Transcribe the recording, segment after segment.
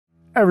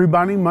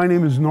Everybody, my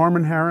name is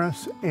Norman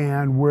Harris,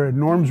 and we're at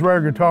Norm's Rare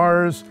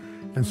Guitars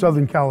in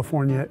Southern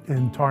California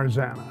in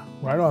Tarzana,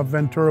 right off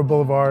Ventura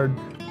Boulevard.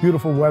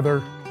 Beautiful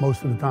weather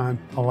most of the time,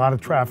 a lot of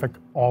traffic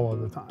all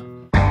of the time.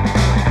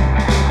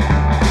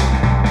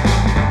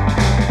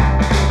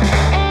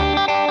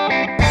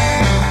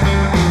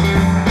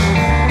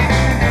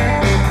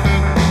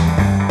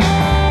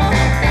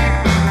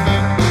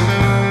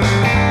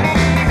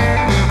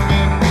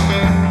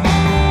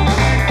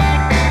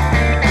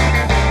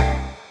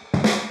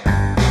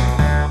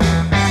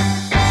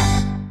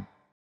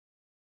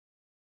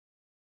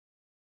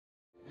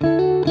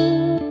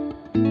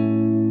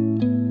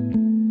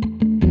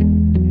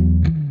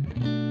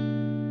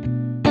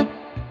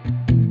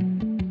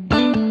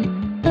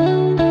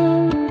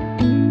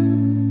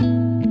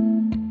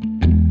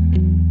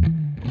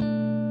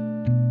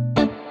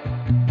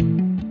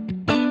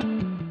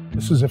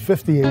 This is a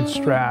 58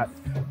 Strat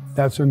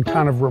that's in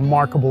kind of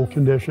remarkable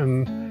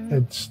condition.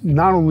 It's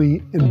not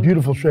only in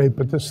beautiful shape,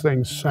 but this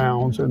thing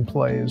sounds and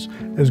plays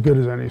as good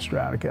as any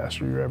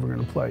Stratocaster you're ever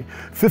going to play.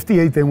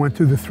 58, they went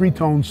to the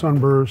three-tone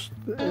sunburst.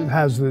 It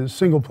has the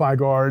single ply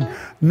guard.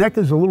 Neck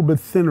is a little bit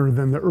thinner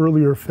than the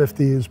earlier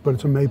 50s, but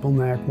it's a maple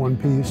neck, one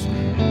piece.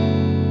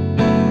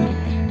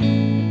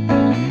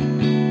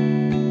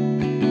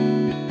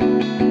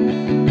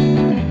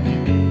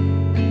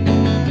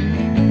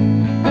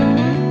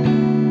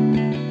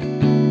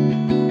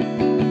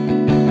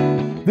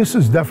 This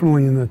is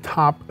definitely in the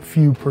top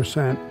few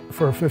percent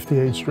for a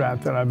 58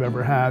 Strat that I've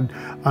ever had.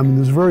 I mean,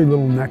 there's very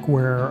little neck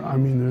wear. I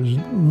mean, there's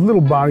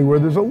little body wear.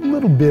 There's a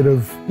little bit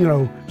of,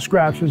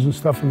 scratches and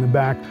stuff in the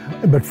back.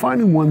 But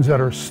finding ones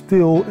that are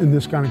still in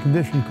this kind of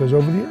condition, because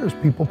over the years,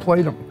 people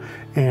played them.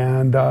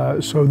 And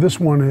so this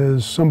one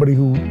is somebody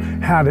who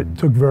had it,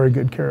 took very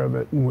good care of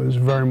it, and was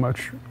very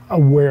much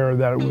aware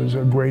that it was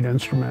a great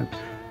instrument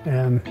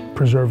and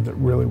preserved it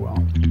really well.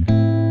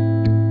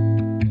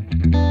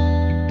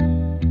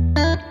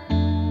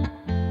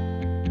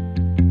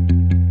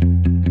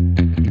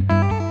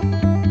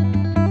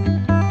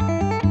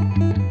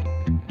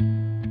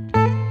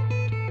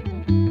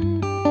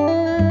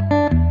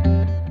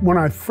 When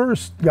I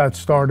first got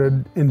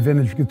started in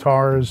vintage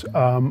guitars,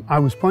 I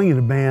was playing in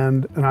a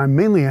band, and I'm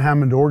mainly a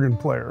Hammond organ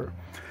player.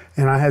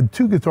 And I had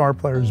two guitar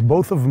players.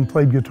 Both of them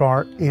played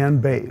guitar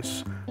and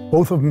bass.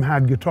 Both of them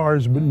had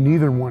guitars, but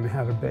neither one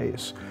had a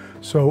bass.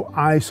 So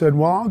I said,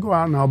 well, I'll go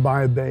out and I'll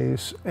buy a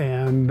bass,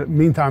 and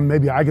meantime,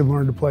 maybe I could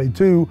learn to play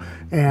too,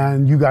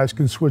 and you guys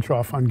can switch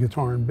off on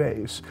guitar and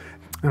bass.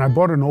 And I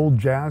bought an old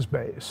jazz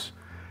bass,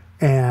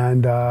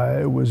 and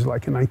it was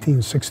like a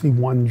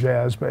 1961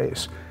 jazz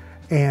bass.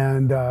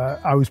 And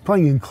I was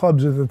playing in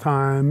clubs at the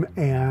time,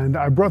 and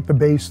I brought the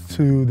bass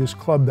to this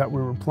club that we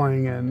were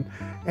playing in,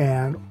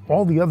 and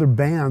all the other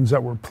bands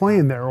that were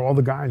playing there, all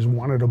the guys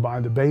wanted to buy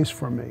the bass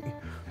from me.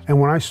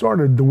 And when I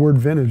started, the word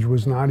vintage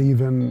was not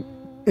even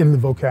in the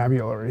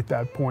vocabulary at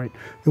that point.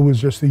 It was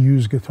just a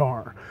used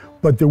guitar.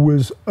 But there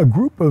was a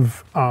group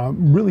of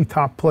really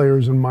top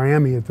players in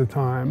Miami at the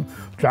time.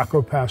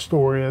 Jaco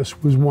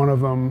Pastorius was one of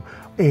them,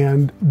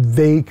 and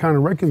they kind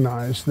of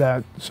recognized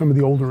that some of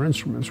the older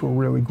instruments were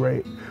really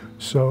great.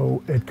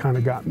 So it kind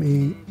of got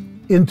me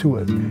into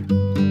it.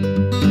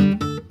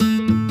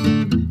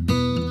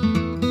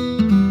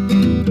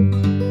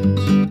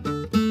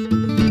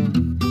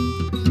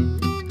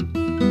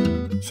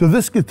 So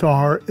this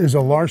guitar is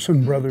a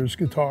Larson Brothers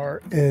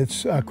guitar.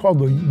 It's called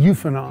the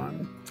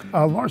Euphonon.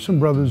 Larson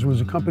Brothers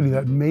was a company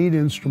that made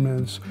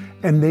instruments,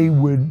 and they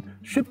would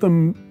ship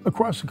them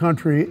across the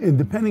country, and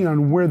depending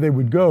on where they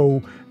would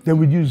go, they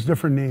would use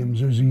different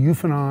names. There's a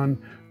Euphonon,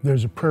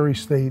 there's a Prairie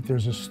State,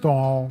 there's a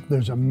Stahl,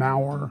 there's a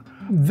Mauer.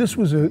 This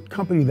was a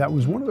company that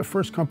was one of the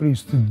first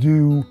companies to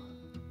do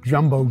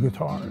jumbo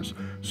guitars.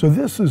 So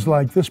this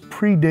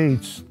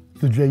predates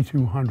the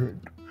J200.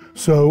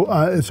 So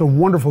it's a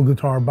wonderful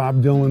guitar.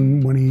 Bob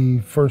Dylan, when he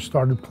first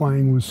started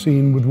playing, was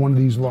seen with one of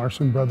these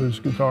Larson Brothers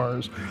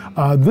guitars.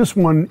 This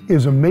one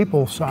is a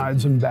maple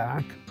sides and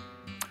back,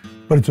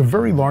 but it's a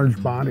very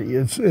large body.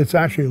 It's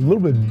actually a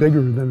little bit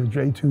bigger than a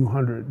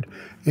J200,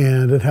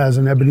 and it has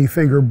an ebony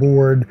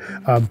fingerboard.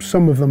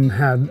 Some of them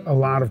had a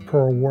lot of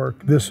pearl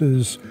work. This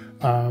is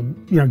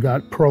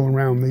got pearl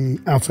around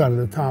the outside of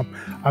the top.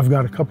 I've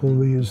got a couple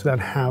of these that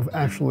have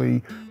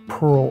actually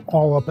pearl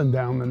all up and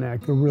down the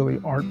neck. They're really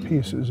art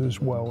pieces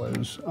as well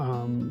as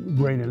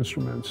great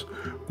instruments.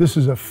 This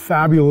is a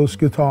fabulous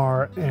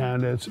guitar,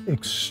 and it's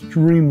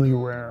extremely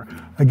rare.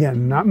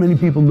 Again, not many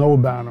people know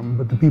about them,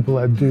 but the people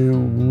that do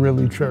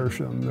really cherish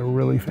them. They're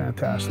really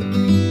fantastic.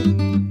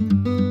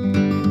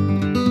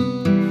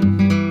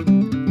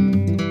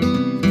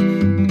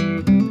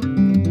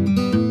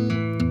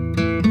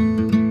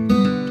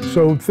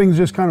 So things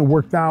just kind of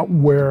worked out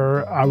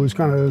where I was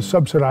kind of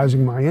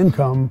subsidizing my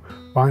income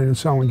buying and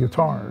selling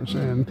guitars.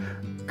 And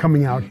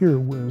coming out here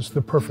was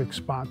the perfect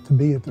spot to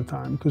be at the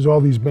time, because all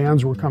these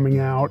bands were coming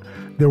out.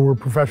 There were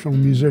professional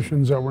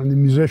musicians that were in the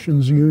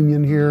musicians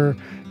union here,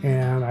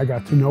 and I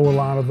got to know a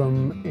lot of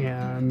them.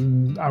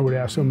 And I would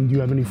ask them, do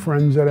you have any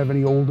friends that have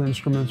any old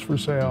instruments for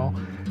sale?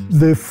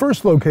 The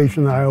first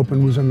location that I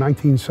opened was in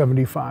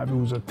 1975. It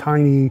was a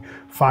tiny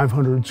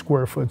 500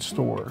 square foot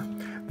store.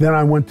 Then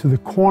I went to the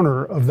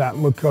corner of that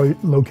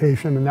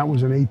location, and that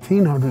was an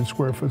 1,800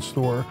 square foot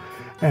store.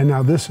 And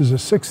now this is a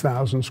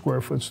 6,000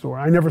 square foot store.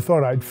 I never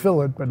thought I'd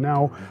fill it, but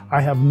now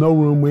I have no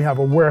room. We have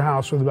a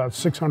warehouse with about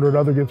 600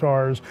 other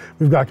guitars.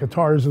 We've got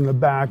guitars in the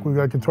back. We've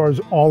got guitars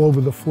all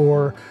over the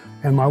floor.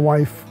 And my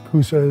wife,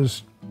 who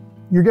says,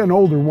 "You're getting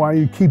older, why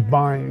do you keep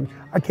buying?"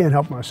 I can't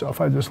help myself.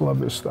 I just love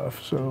this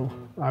stuff, so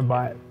I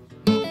buy it.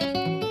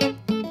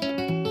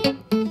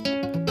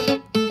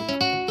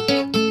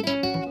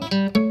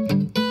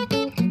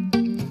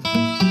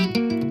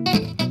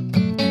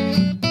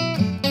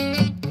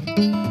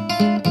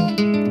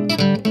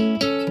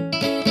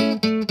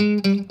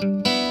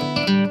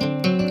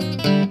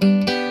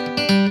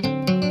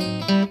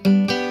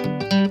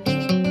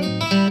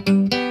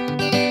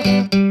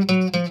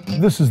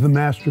 This is the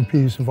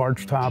masterpiece of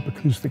archtop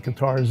acoustic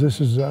guitars. This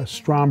is a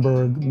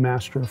Stromberg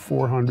Master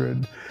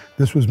 400.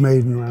 This was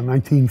made in around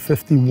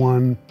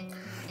 1951.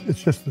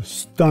 It's just a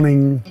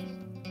stunning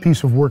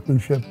piece of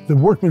workmanship. The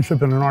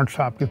workmanship in an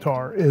archtop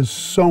guitar is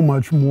so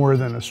much more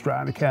than a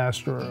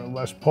Stratocaster or a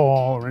Les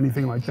Paul or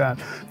anything like that.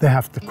 They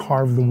have to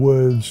carve the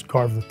woods,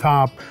 carve the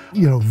top,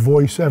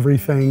 voice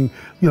everything.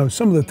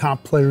 Some of the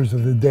top players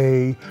of the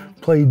day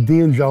played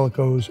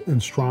D'Angelicos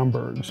and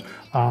Strombergs.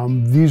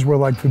 These were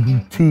like the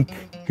boutique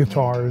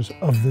guitars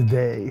of the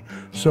day.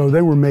 So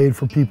they were made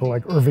for people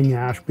like Irving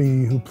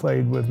Ashby, who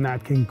played with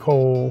Nat King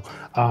Cole.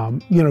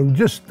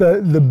 Just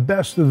the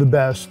best of the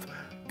best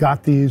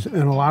got these,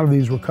 and a lot of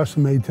these were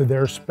custom made to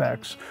their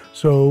specs.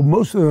 So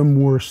most of them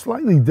were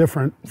slightly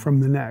different from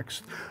the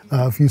next.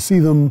 If you see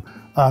them,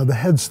 the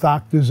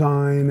headstock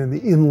design and the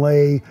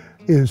inlay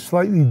is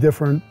slightly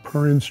different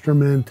per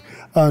instrument.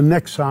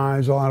 Neck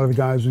size, a lot of the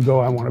guys would go,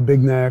 I want a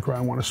big neck or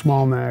I want a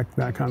small neck,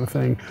 that kind of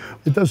thing.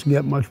 It doesn't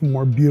get much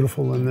more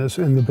beautiful than this,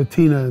 and the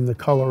patina and the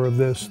color of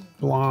this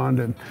blonde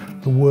and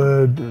the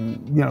wood,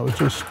 and it's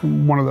just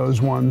one of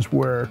those ones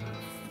where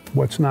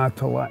what's not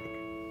to like.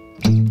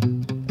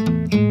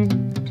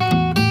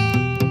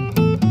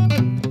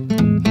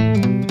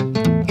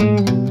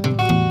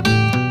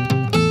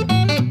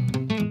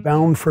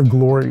 Bound for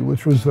Glory,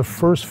 which was the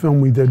first film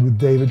we did with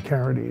David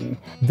Carradine.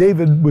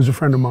 David was a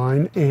friend of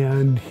mine,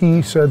 and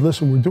he said,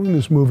 listen, we're doing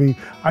this movie.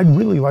 I'd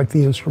really like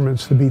the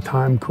instruments to be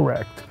time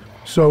correct.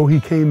 So he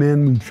came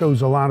in, we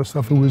chose a lot of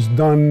stuff. It was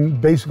done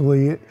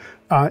basically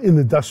in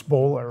the Dust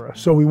Bowl era.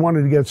 So we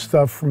wanted to get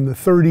stuff from the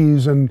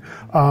 30s and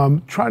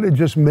try to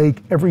just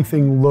make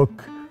everything look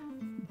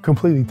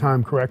completely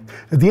time correct.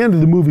 At the end of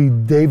the movie,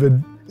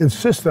 David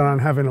insisted on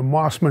having a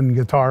Mossman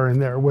guitar in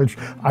there, which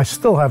I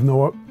still have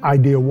no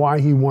idea why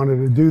he wanted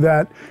to do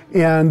that.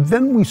 And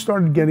then we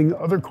started getting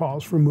other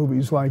calls for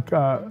movies, like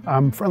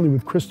I'm friendly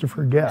with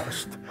Christopher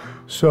Guest.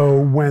 So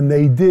when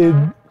they did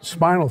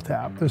Spinal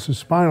Tap, this is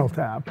Spinal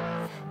Tap,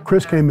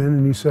 Chris came in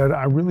and he said,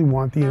 I really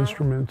want the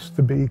instruments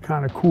to be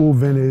kind of cool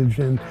vintage,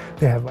 and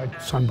they had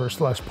like Sunburst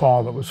Les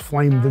Paul that was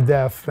flamed to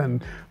death,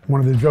 and one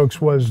of the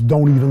jokes was,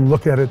 don't even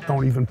look at it,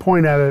 don't even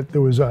point at it.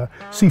 There was a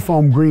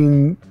Seafoam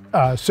Green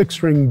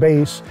 6-string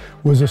bass,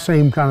 was the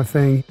same kind of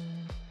thing.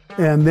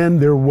 And then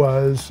there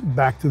was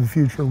Back to the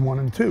Future 1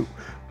 and 2,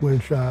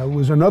 which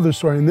was another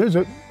story, and there's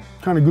a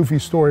kind of goofy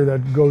story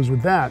that goes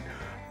with that.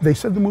 They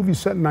said the movie's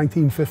set in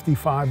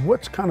 1955.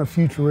 What's kind of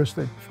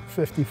futuristic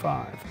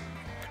 55?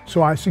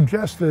 So I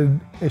suggested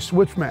a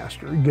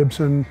Switchmaster,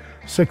 Gibson,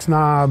 6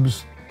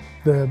 knobs,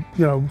 the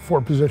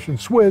 4-position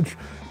switch.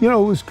 It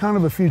was kind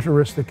of a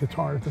futuristic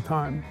guitar at the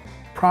time.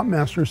 Prop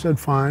Master said,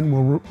 fine,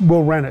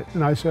 we'll rent it.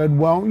 And I said,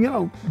 well,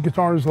 the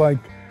guitar is like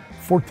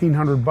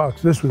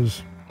 $1,400. This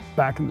was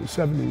back in the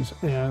 70s.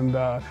 And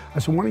I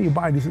said, why don't you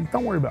buy it? He said,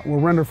 don't worry about it. We'll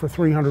rent it for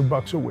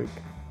 $300 a week.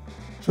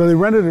 So they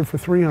rented it for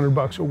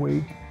 $300 a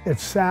week. It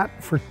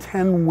sat for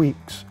 10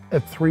 weeks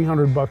at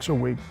 $300 a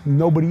week.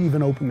 Nobody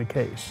even opened the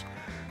case.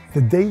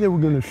 The day they were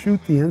going to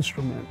shoot the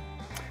instrument,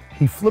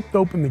 he flipped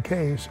open the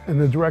case and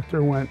the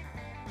director went,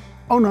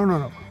 oh,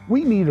 no.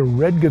 We need a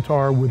red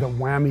guitar with a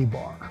whammy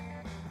bar.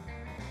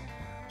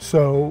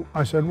 So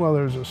I said, well,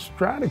 there's a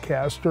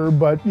Stratocaster,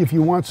 but if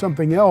you want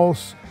something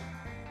else,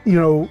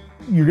 you're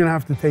going to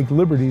have to take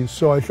liberties.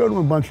 So I showed him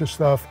a bunch of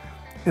stuff,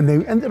 and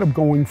they ended up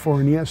going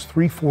for an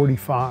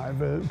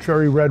ES-345, a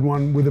cherry red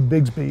one with a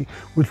Bigsby,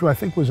 which I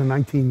think was a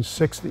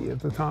 1960 at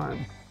the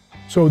time.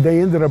 So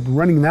they ended up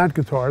renting that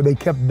guitar. They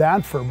kept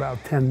that for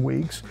about 10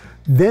 weeks.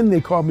 Then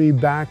they called me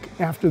back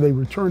after they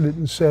returned it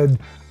and said,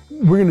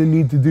 we're going to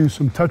need to do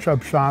some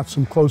touch-up shots,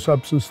 some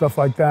close-ups and stuff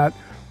like that.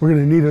 We're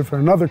going to need it for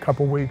another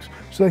couple weeks.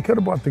 So they could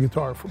have bought the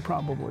guitar for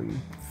probably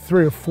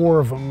 3 or 4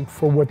 of them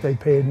for what they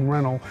paid in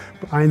rental.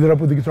 But I ended up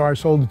with the guitar. I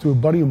sold it to a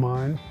buddy of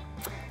mine,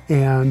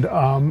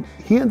 and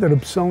he ended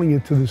up selling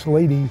it to this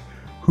lady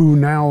who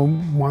now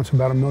wants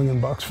about $1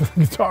 million for the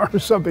guitar or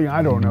something.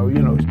 I don't know,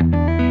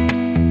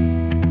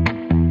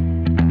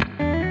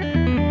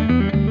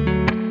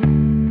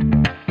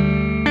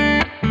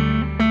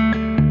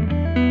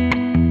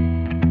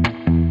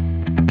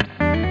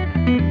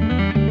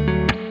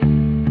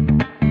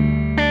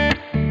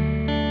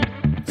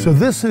 So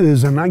this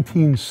is a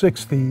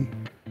 1960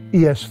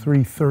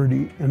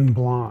 ES330 in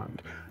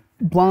blonde.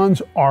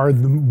 Blondes are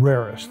the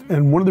rarest,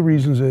 and one of the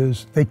reasons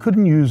is they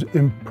couldn't use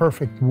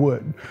imperfect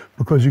wood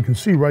because you can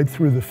see right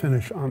through the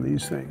finish on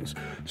these things.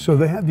 So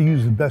they had to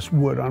use the best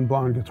wood on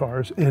blonde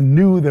guitars and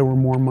knew there were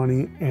more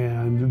money,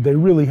 and they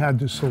really had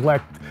to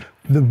select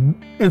the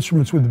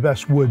instruments with the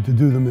best wood to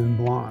do them in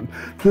blonde.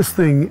 This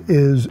thing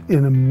is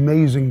in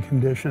amazing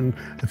condition.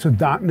 It's a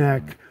dot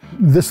neck.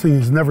 This thing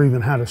has never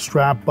even had a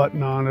strap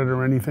button on it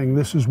or anything.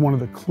 This is one of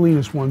the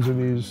cleanest ones of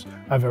these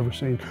I've ever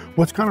seen.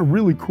 What's kind of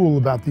really cool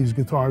about these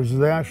guitars is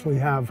they actually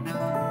have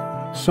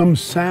some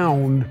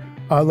sound,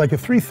 like a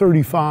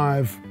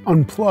 335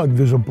 unplugged,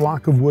 there's a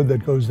block of wood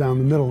that goes down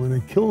the middle and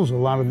it kills a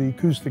lot of the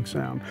acoustic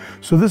sound.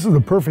 So this is the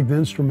perfect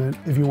instrument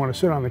if you want to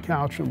sit on the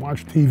couch and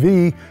watch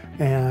TV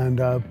and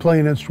play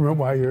an instrument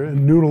while you're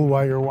noodle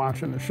while you're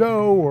watching the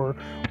show or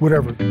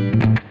whatever.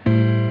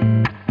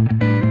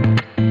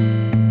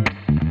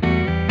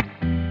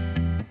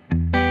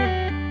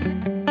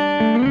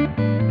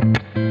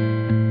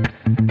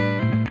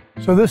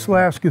 So this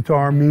last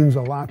guitar means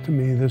a lot to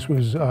me. This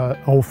was an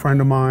old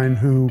friend of mine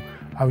who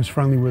I was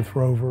friendly with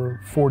for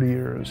over 40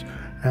 years.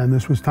 And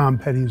this was Tom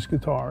Petty's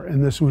guitar.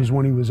 And this was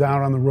when he was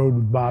out on the road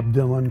with Bob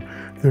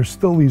Dylan. There's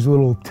still these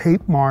little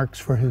tape marks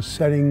for his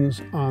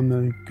settings on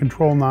the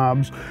control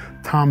knobs.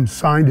 Tom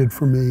signed it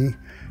for me.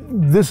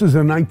 This is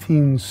a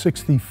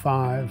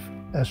 1965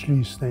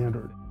 SG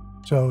Standard.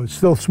 So it's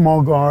still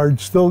small guard,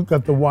 still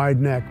got the wide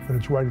neck, but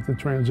it's right at the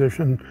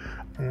transition.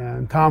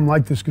 And Tom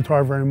liked this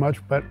guitar very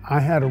much, but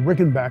I had a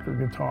Rickenbacker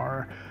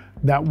guitar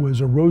that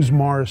was a Rose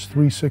Morris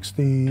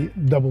 360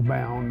 double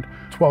bound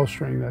 12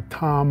 string that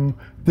Tom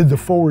did the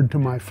forward to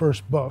my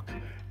first book.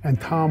 And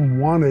Tom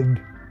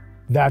wanted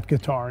that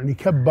guitar and he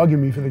kept bugging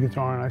me for the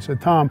guitar. And I said,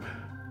 Tom,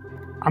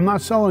 I'm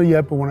not selling it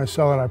yet, but when I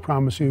sell it, I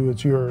promise you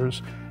it's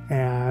yours.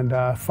 And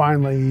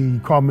finally he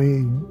called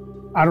me,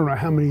 I don't know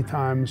how many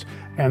times,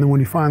 and then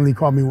when he finally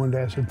called me one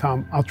day, I said,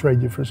 Tom, I'll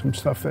trade you for some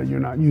stuff that you're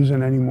not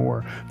using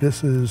anymore.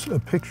 This is a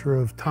picture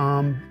of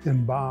Tom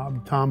and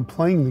Bob, Tom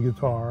playing the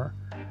guitar.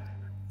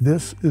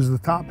 This is the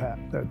top hat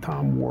that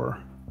Tom wore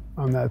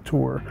on that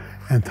tour,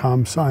 and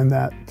Tom signed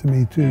that to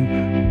me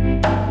too.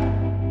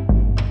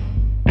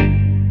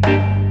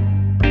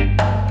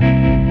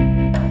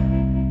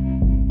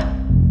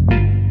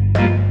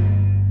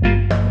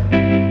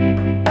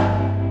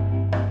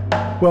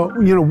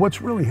 Well, you know,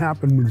 what's really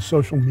happened with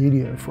social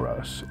media for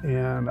us,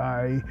 and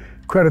I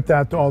credit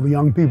that to all the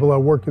young people that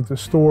work at the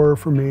store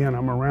for me, and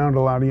I'm around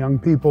a lot of young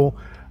people.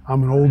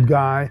 I'm an old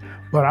guy,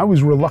 but I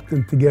was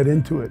reluctant to get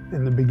into it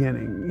in the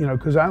beginning, you know,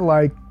 because I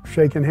like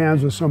shaking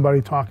hands with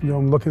somebody, talking to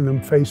them, looking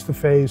them face to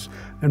face,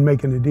 and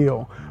making a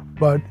deal.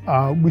 But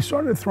we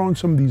started throwing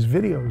some of these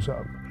videos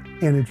up,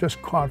 and it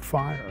just caught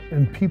fire,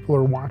 and people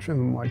are watching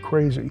them like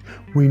crazy.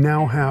 We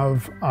now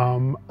have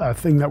a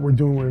thing that we're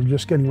doing, we're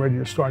just getting ready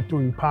to start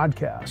doing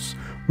podcasts.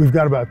 We've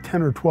got about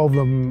 10 or 12 of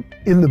them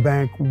in the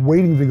bank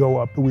waiting to go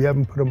up, but we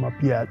haven't put them up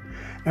yet.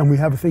 And we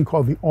have a thing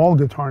called the All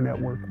Guitar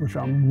Network, which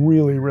I'm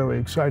really, really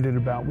excited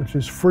about, which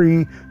is free.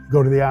 You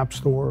go to the App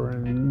Store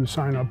and you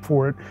sign up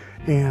for it.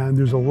 And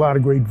there's a lot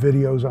of great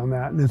videos on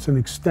that. And it's an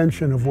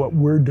extension of what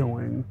we're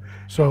doing.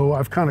 So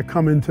I've kind of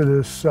come into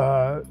this,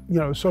 you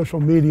know, social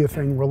media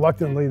thing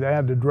reluctantly. They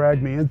had to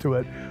drag me into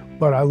it.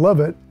 But I love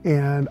it,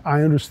 and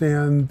I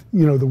understand,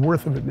 you know, the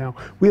worth of it now.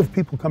 We have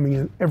people coming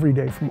in every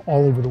day from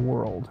all over the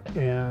world.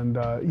 And,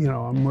 you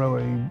know, I'm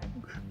really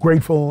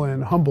grateful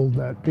and humbled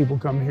that people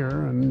come here,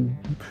 and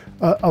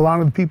a lot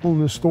of the people in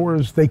the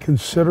stores, they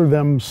consider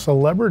them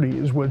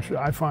celebrities, which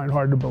I find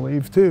hard to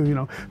believe too. You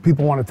know,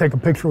 people want to take a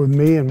picture with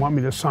me and want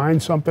me to sign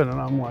something, and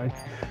I'm like,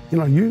 you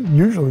know,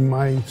 usually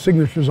my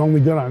signature's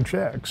only good on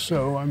checks.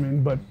 So, I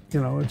mean, but,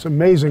 you know, it's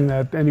amazing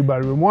that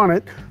anybody would want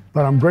it,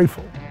 but I'm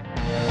grateful.